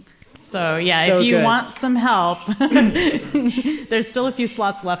building. So if you want some help, there's still a few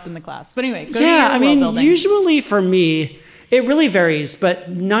slots left in the class. But anyway, go to your world building. Usually for me, it really varies, but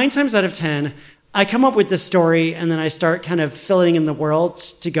 9 times out of 10, I come up with the story and then I start kind of filling in the world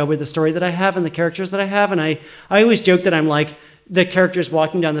to go with the story that I have and the characters that I have. And I always joke that I'm like the characters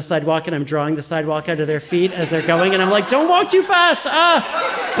walking down the sidewalk and I'm drawing the sidewalk out of their feet as they're going. And I'm like, don't walk too fast.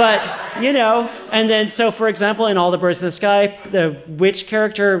 But, and then so for example, in All the Birds in the Sky, the witch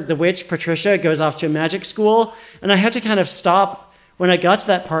character, the witch Patricia, goes off to a magic school. And I had to kind of stop when I got to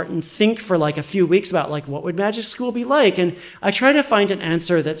that part and think for a few weeks about what would magic school be like? And I try to find an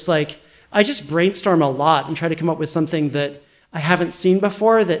answer that's I just brainstorm a lot and try to come up with something that I haven't seen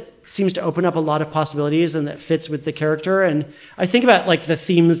before that seems to open up a lot of possibilities and that fits with the character. And I think about the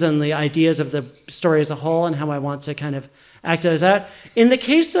themes and the ideas of the story as a whole and how I want to kind of act those out. In the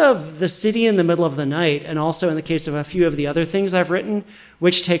case of The City in the Middle of the Night, and also in the case of a few of the other things I've written,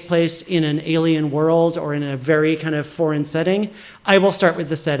 which take place in an alien world or in a very kind of foreign setting, I will start with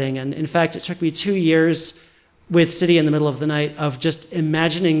the setting. And in fact, it took me 2 years with City in the Middle of the Night of just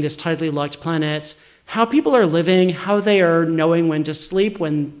imagining this tidally locked planet, how people are living, how they are knowing when to sleep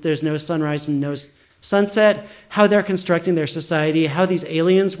when there's no sunrise and no sunset, how they're constructing their society, how these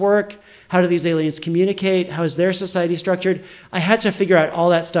aliens work, how do these aliens communicate, how is their society structured. I had to figure out all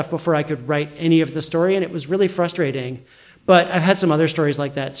that stuff before I could write any of the story, and it was really frustrating. But I've had some other stories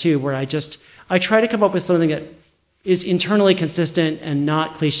like that too, where I try to come up with something that is internally consistent and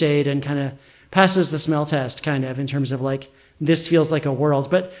not cliched and kind of passes the smell test kind of in terms of this feels like a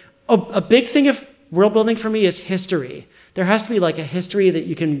world. But a big thing of world building for me is history. There has to be a history that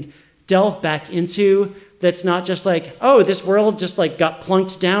you can delve back into that's not just this world just got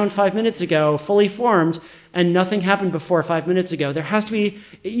plunked down 5 minutes ago, fully formed, and nothing happened before 5 minutes ago. There has to be,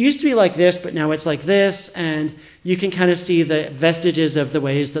 it used to be like this, but now it's like this, and you can kind of see the vestiges of the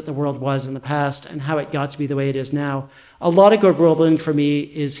ways that the world was in the past and how it got to be the way it is now. A lot of good world building for me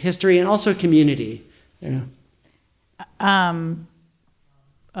is history and also community. I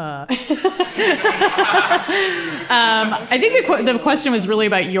think the question was really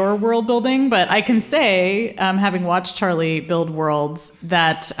about your world building, but I can say, having watched Charlie build worlds,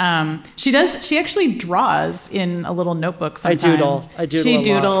 that she actually draws in a little notebook sometimes. I doodle. She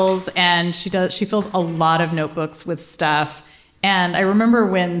doodles, and she fills a lot of notebooks with stuff. And I remember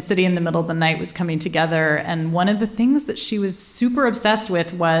when City in the Middle of the Night was coming together, and one of the things that she was super obsessed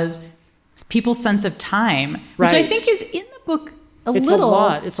with was people's sense of time, which I think is in the book. It's a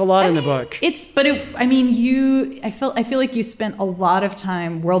lot in the book. I feel like you spent a lot of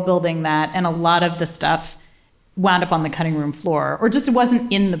time world building that, and a lot of the stuff wound up on the cutting room floor, or just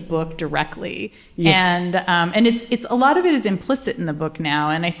wasn't in the book directly. Yeah. And it's a lot of it is implicit in the book now,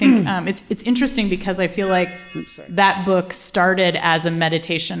 and I think it's interesting because I feel like that book started as a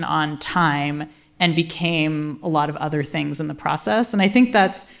meditation on time and became a lot of other things in the process, and I think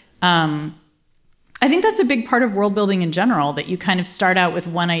that's a big part of world building in general, that you kind of start out with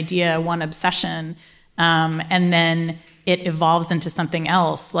one idea, one obsession, and then it evolves into something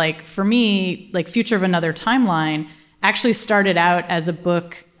else. Like for me, Future of Another Timeline actually started out as a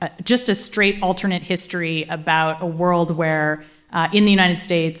book, just a straight alternate history about a world where in the United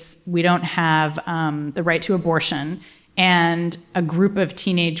States, we don't have the right to abortion. And a group of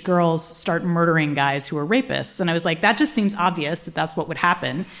teenage girls start murdering guys who are rapists. And I was like, that just seems obvious that that's what would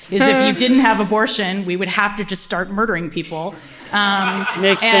happen, is if you didn't have abortion, we would have to just start murdering people.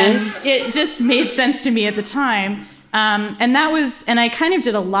 Makes sense. It just made sense to me at the time. And I kind of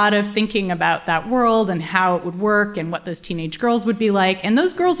did a lot of thinking about that world and how it would work and what those teenage girls would be like. And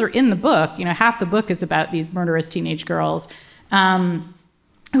those girls are in the book. Half the book is about these murderous teenage girls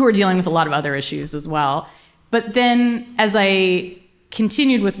who are dealing with a lot of other issues as well. But then as I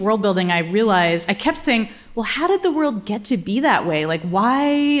continued with world building, I realized, I kept saying, well, how did the world get to be that way? Like, why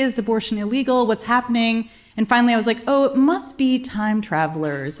is abortion illegal? What's happening? And finally I was like, oh, it must be time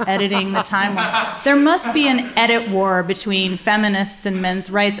travelers editing the timeline. There must be an edit war between feminists and men's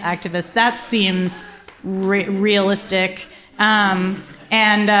rights activists. That seems realistic.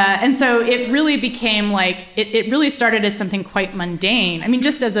 And so it really became like, it really started as something quite mundane. I mean,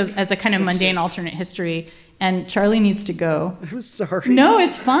 just as a kind of mundane alternate history. And Charlie needs to go. I'm sorry. No,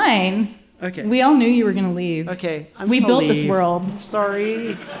 it's fine. Okay. We all knew you were going to leave. Okay. We built this world.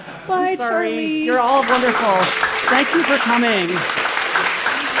 Sorry. Bye, I'm sorry. Charlie. You're all wonderful. Thank you for coming.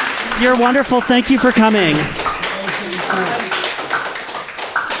 You're wonderful. Thank you for coming.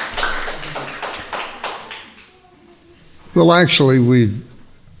 Well, actually, we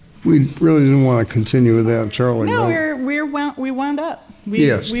really didn't want to continue without Charlie. No, we wound up.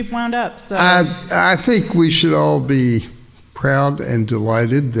 We've wound up. So I think we should all be proud and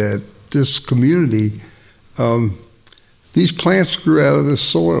delighted that this community, these plants grew out of this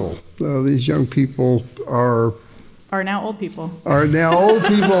soil. These young people are now old people.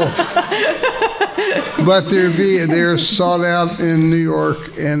 But they're sought out in New York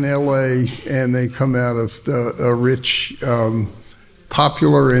and LA, and they come out of a rich,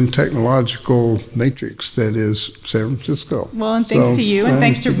 popular and technological matrix that is San Francisco. Well, and thanks to you, and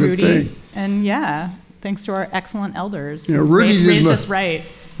thanks to Rudy, and thanks to our excellent elders. Rudy raised us right.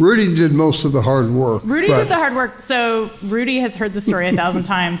 Rudy did most of the hard work. Rudy did the hard work. So Rudy has heard the story 1,000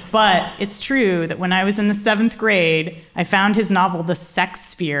 times, but it's true that when I was in the 7th grade, I found his novel, The Sex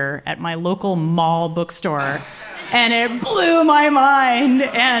Sphere, at my local mall bookstore. And it blew my mind.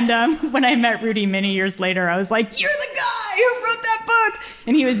 And when I met Rudy many years later, I was like, you're the guy who wrote that book.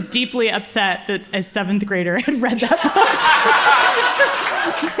 And he was deeply upset that a 7th grader had read that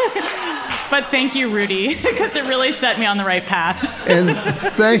book. But thank you, Rudy, because it really set me on the right path. And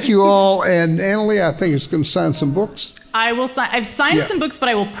thank you all. And Annalee, I think is going to sign some books. I will sign. I've signed some books, but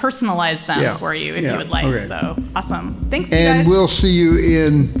I will personalize them for you if you would like. Okay. So awesome. Thanks, you guys. And we'll see you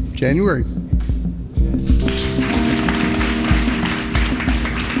in January.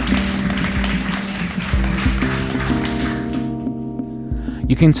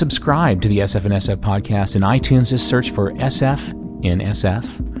 You can subscribe to the SF and SF podcast in iTunes. Just search for SF in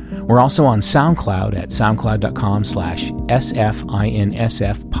SF. We're also on SoundCloud at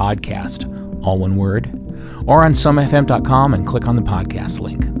soundcloud.com/SFINSF podcast, all one word, or on somefm.com and click on the podcast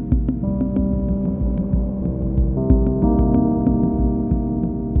link.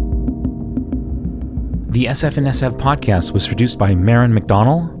 The SF and SF podcast was produced by Maren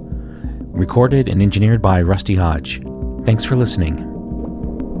McDonnell, recorded and engineered by Rusty Hodge. Thanks for listening.